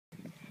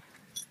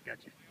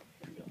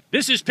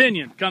This is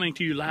Pinion coming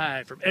to you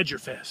live from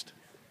EdgerFest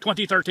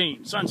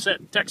 2013,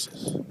 Sunset,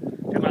 Texas.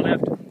 To my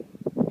left,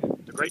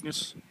 the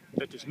greatness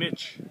that is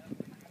Mitch.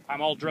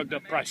 I'm all drugged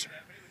up Pricer.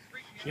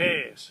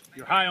 Yes,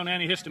 you're high on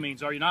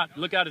antihistamines, are you not?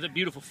 Look out at that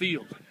beautiful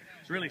field.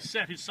 It's really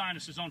set his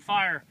sinuses on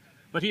fire,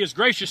 but he has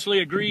graciously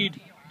agreed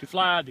to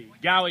fly the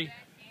Gaui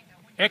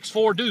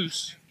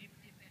X4ii.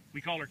 We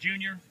call her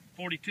Junior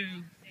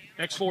 42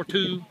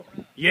 X4ii.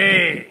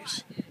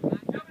 Yes,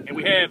 and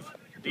we have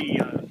the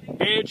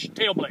Edge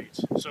tail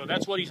blades, so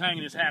that's what he's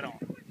hanging his hat on.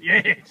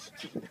 Yes.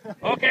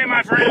 Okay,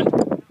 my friend,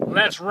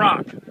 let's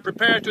rock.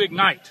 Prepare to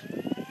ignite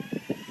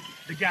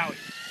the Gaui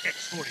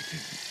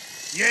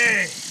X4ii.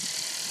 Yes.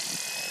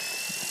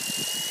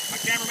 My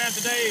cameraman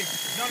today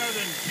is none other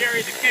than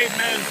Jerry the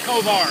Caveman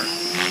Kovar,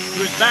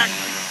 who is back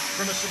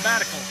from a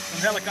sabbatical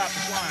from helicopter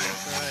flying.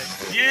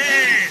 That's right.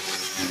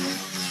 Yes.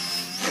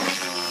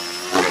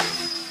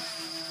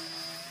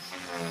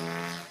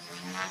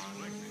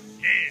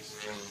 Yes.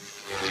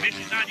 Mitch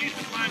is not used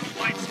to flying with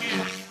white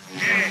skin.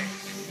 Yes.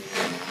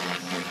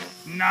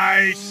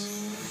 Nice.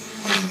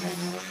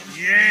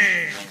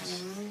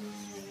 Yes.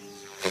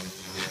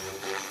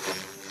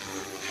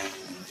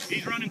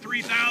 He's running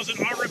 3,000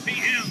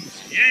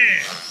 RPMs.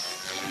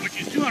 Yes. Which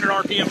is 200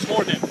 RPMs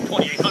more than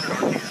 2,800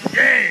 RPMs.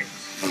 Yes.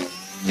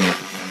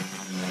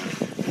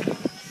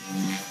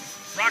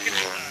 Rocket.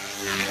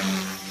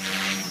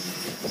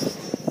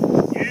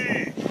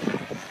 Yeah.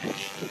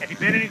 Have you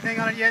been anything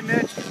on it yet,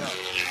 Mitch? No.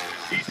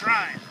 He's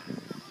trying.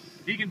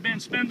 He can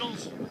bend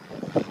spindles.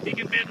 He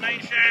can bend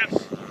main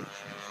shafts.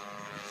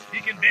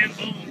 He can bend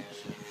booms.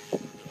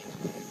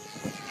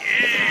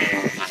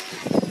 Yeah.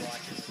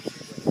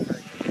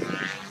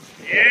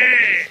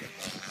 Yeah.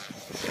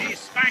 He's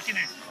spanking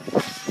it.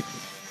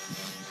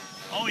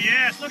 Oh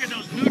yes, look at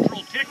those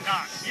neutral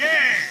tick-tocks.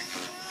 Yeah.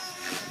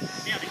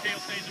 See how the tail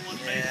stays in one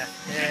place?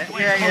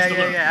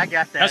 Yeah, I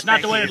got that. That's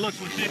not the way it looks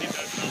when Pinion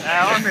does.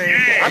 I mean,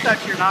 yeah. I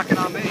thought you were knocking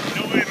on me.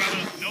 No way,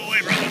 brother. No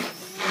way, brother.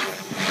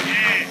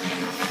 Yeah.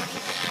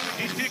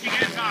 He's ticking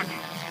and talking.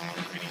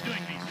 And he's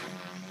doing these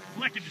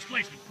collective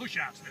displacement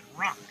push-outs that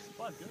rock.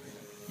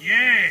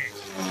 Yeah.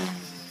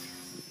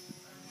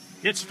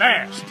 It's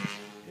fast.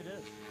 It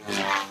is.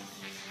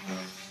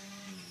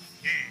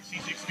 Yes,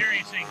 he's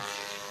experiencing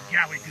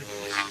Gaui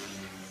goodness.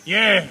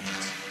 Yes.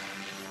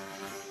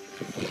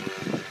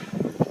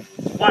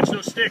 Watch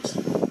those sticks.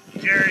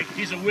 Jerry,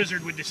 he's a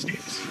wizard with the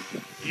sticks.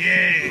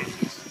 Yes.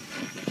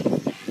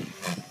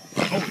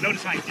 Oh,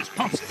 notice how he just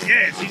pumps it.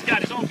 Yes, he's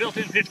got his own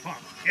built-in pitch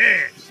pump.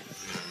 Yes.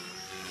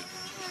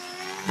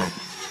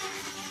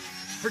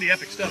 Pretty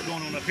epic stuff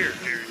going on up here,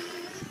 Jerry.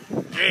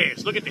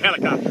 Yes, look at the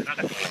helicopter.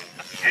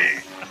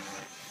 Yeah.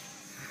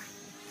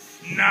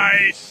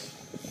 Nice.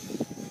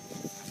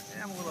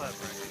 Yeah, I'm a little out of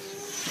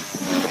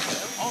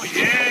Oh,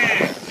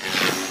 yeah.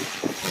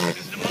 This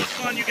is the most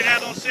fun you can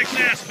have on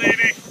 6S,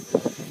 baby.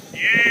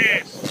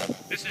 Yes.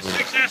 This is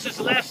 6S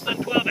less than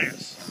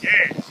 12S.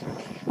 Yes.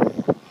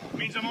 It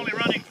means I'm only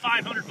running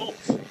 500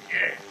 volts.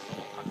 Yes.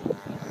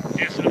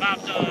 Yes, and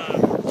about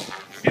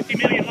 50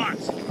 million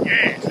watts.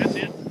 Yes, that's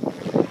it.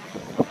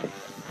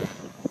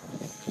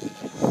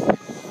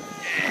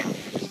 Yes.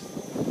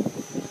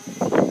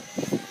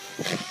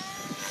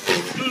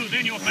 Smooth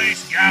in your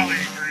face, Gaui.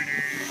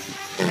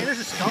 Hey, there's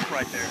a stump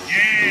right there.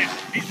 Yes,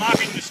 he's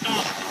mocking the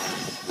stump.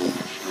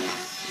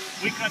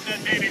 We cut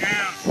that baby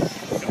down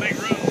to make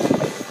room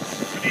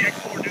for the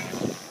X4ii.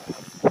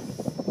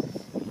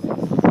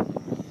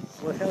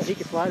 Well, hell, he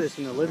could fly this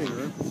in the living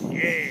room.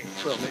 Yeah.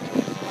 Well,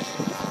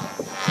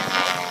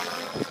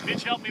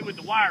 Mitch helped me with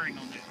the wiring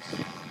on this.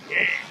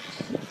 Yes.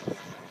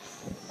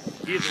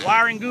 He is a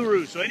wiring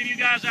guru, so any of you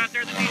guys out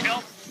there that need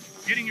help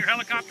getting your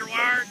helicopter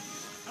wired,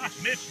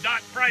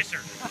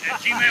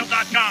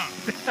 mitch.pricer@gmail.com.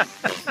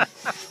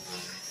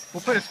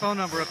 We'll put his phone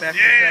number up after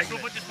Yes, we'll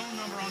put this phone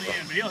number on the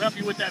end, but he'll help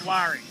you with that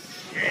wiring.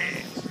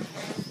 Yes.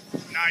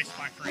 Nice,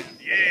 my friend.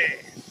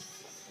 Yes.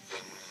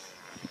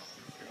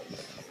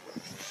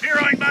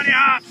 Heroing bunny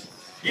hops.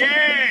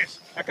 Yes.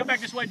 Now come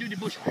back this way, do the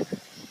bushwhacker.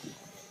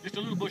 Just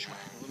a little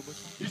bushwhacker.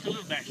 Just a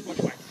little dash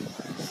bushwhacker.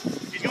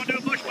 He's going to do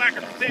a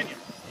bushwhacker for Pinion.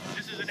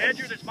 This is an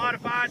edger that's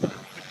modified with a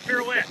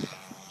pirouette.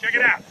 Check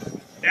it out.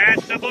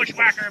 That's the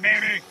bushwhacker,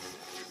 baby.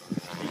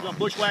 He's going to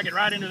bushwhack it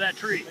right into that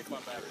tree.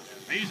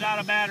 He's out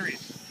of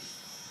batteries.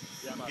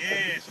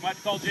 Yes, I might have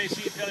to call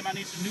JC and tell him I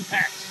need some new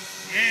packs.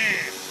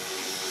 Yes.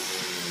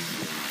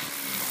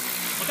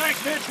 Well, thanks,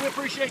 Mitch. We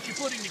appreciate you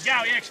putting the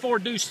Gaui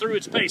X4ii through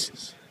its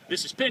paces.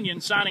 This is Pinion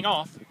signing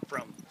off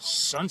from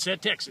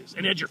Sunset, Texas,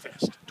 and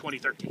EdgerFest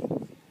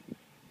 2013.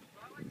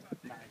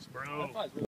 Nice, bro.